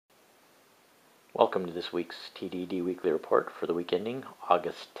Welcome to this week's TDD Weekly Report for the week ending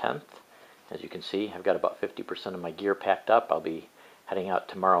August 10th. As you can see, I've got about 50% of my gear packed up. I'll be heading out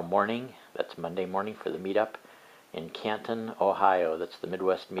tomorrow morning, that's Monday morning, for the meetup in Canton, Ohio. That's the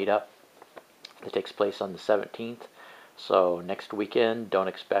Midwest meetup that takes place on the 17th. So next weekend, don't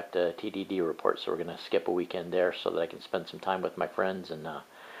expect a TDD report, so we're going to skip a weekend there so that I can spend some time with my friends. And the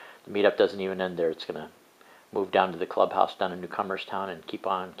meetup doesn't even end there. It's going to move down to the clubhouse down in Newcomerstown and keep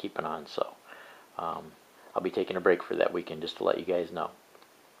on keeping on. So I'll be taking a break for that weekend just to let you guys know.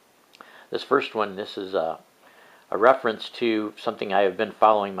 This first one, this is a reference to something I have been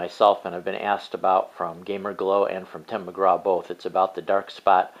following myself and I've been asked about from Gamer Glow and from Tim McGraw both. It's about the dark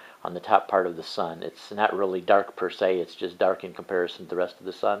spot on the top part of the sun. It's not really dark per se, it's just dark in comparison to the rest of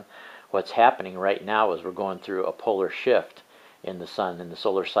the sun. What's happening right now is we're going through a polar shift in the sun, in the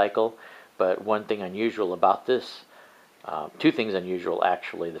solar cycle. But one thing unusual about this, two things unusual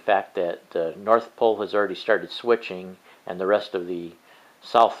actually. The fact that the North Pole has already started switching and the rest of the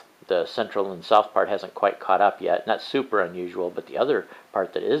south, the central and south part hasn't quite caught up yet. Not super unusual, but the other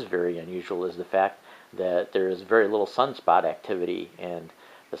part that is very unusual is the fact that there is very little sunspot activity, and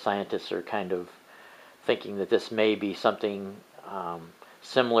the scientists are kind of thinking that this may be something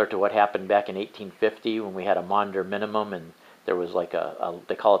similar to what happened back in 1850 when we had a Maunder minimum and there was like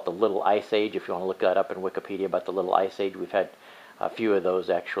they call it the Little Ice Age. If you want to look that up in Wikipedia about the Little Ice Age, we've had a few of those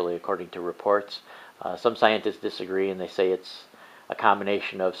actually, according to reports. Some scientists disagree and they say it's a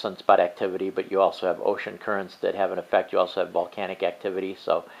combination of sunspot activity, but you also have ocean currents that have an effect. You also have volcanic activity.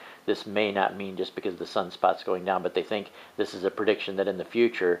 So this may not mean just because the sunspot's going down, but they think this is a prediction that in the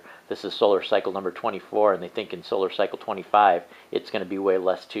future, this is solar cycle number 24, and they think in solar cycle 25, it's going to be way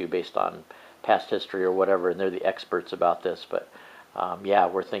less too, based on past history or whatever, and they're the experts about this. But yeah,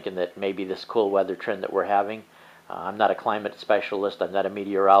 we're thinking that maybe this cool weather trend that we're having, I'm not a climate specialist, I'm not a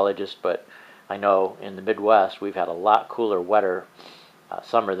meteorologist, but I know in the Midwest we've had a lot cooler, wetter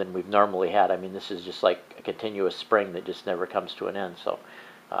summer than we've normally had. I mean, this is just like a continuous spring that just never comes to an end. So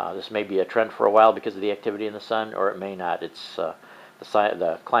this may be a trend for a while because of the activity in the sun, or it may not. It's the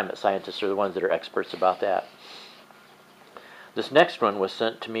climate scientists are the ones that are experts about that. This next one was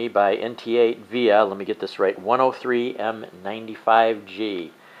sent to me by NT8 via, let me get this right,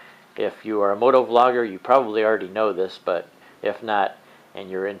 103M95G. If you are a moto vlogger, you probably already know this, but if not, and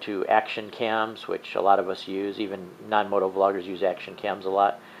you're into action cams, which a lot of us use, even non-moto vloggers use action cams a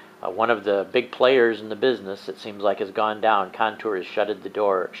lot. One of the big players in the business, it seems like, has gone down. Contour has shuttered the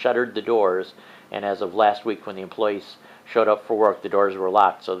doors, and as of last week when the employees showed up for work, the doors were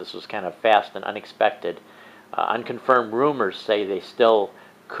locked, so this was kind of fast and unexpected. Unconfirmed rumors say they still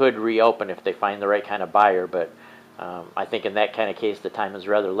could reopen if they find the right kind of buyer, but I think in that kind of case the time is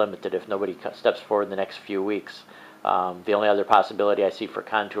rather limited if nobody steps forward in the next few weeks. The only other possibility I see for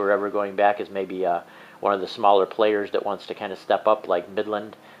Contour ever going back is maybe one of the smaller players that wants to kind of step up, like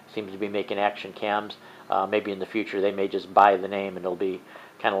Midland seems to be making action cams. Maybe in the future they may just buy the name and it'll be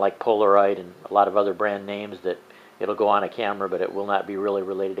kind of like Polaroid and a lot of other brand names that it'll go on a camera, but it will not be really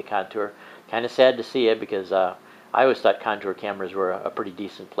related to Contour. Kind of sad to see it because I always thought Contour cameras were a pretty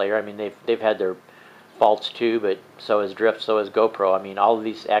decent player. I mean, they've had their faults too, but so has Drift, so has GoPro. I mean, all of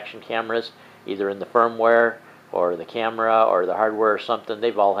these action cameras, either in the firmware or the camera or the hardware or something,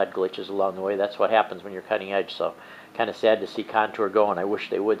 they've all had glitches along the way. That's what happens when you're cutting edge. So kind of sad to see Contour go, and I wish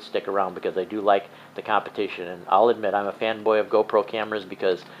they would stick around because I do like the competition. And I'll admit I'm a fanboy of GoPro cameras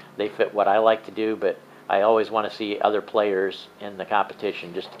because they fit what I like to do, but I always want to see other players in the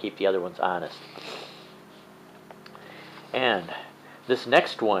competition just to keep the other ones honest. And this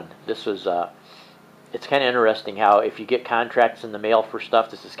next one, this was, it's kind of interesting how if you get contracts in the mail for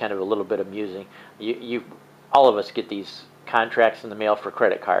stuff, this is kind of a little bit amusing. All of us get these contracts in the mail for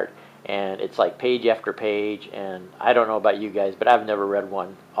credit card, and it's like page after page, and I don't know about you guys, but I've never read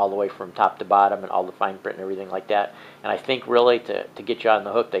one all the way from top to bottom and all the fine print and everything like that. And I think really to get you on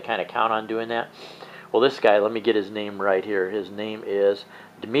the hook, they kind of count on doing that. Well, this guy, let me get his name right here. His name is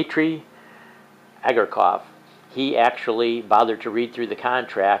Dmitry Agarkov. He actually bothered to read through the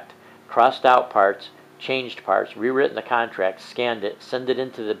contract, crossed out parts, changed parts, rewritten the contract, scanned it, sent it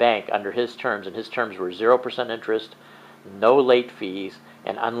into the bank under his terms, and his terms were 0% interest, no late fees,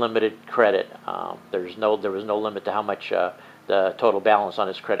 and unlimited credit. There was no limit to how much the total balance on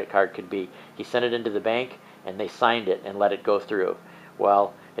his credit card could be. He sent it into the bank, and they signed it and let it go through.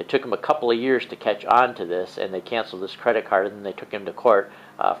 Well, it took him a couple of years to catch on to this, and they canceled his credit card, and then they took him to court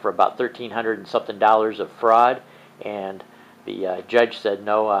for about $1,300 and something of fraud, and the judge said,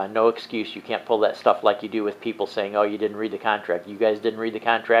 no excuse. You can't pull that stuff like you do with people saying, oh, you didn't read the contract. You guys didn't read the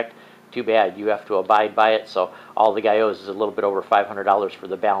contract? Too bad. You have to abide by it. So all the guy owes is a little bit over $500 for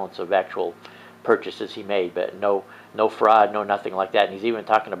the balance of actual purchases he made, but no fraud, no nothing like that. And he's even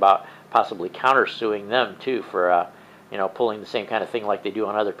talking about possibly countersuing them too for pulling the same kind of thing like they do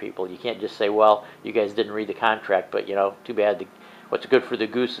on other people. You can't just say, well, you guys didn't read the contract, but too bad. What's good for the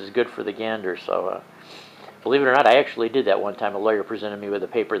goose is good for the gander. So believe it or not, I actually did that one time. A lawyer presented me with a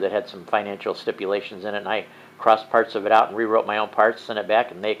paper that had some financial stipulations in it, and I crossed parts of it out and rewrote my own parts, sent it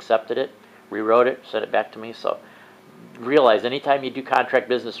back, and they accepted it, rewrote it, sent it back to me. So realize anytime you do contract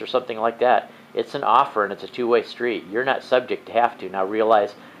business or something like that, it's an offer and it's a two-way street. You're not subject to have to. Now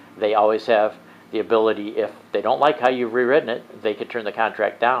realize they always have the ability, if they don't like how you've rewritten it, they could turn the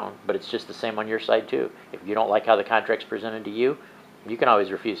contract down, but it's just the same on your side too. If you don't like how the contract's presented to you, you can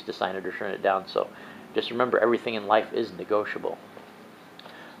always refuse to sign it or turn it down. So just remember, everything in life is negotiable.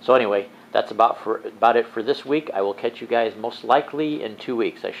 So anyway, that's about it for this week. I will catch you guys most likely in 2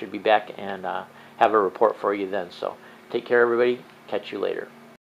 weeks. I should be back and have a report for you then. So take care, everybody. Catch you later.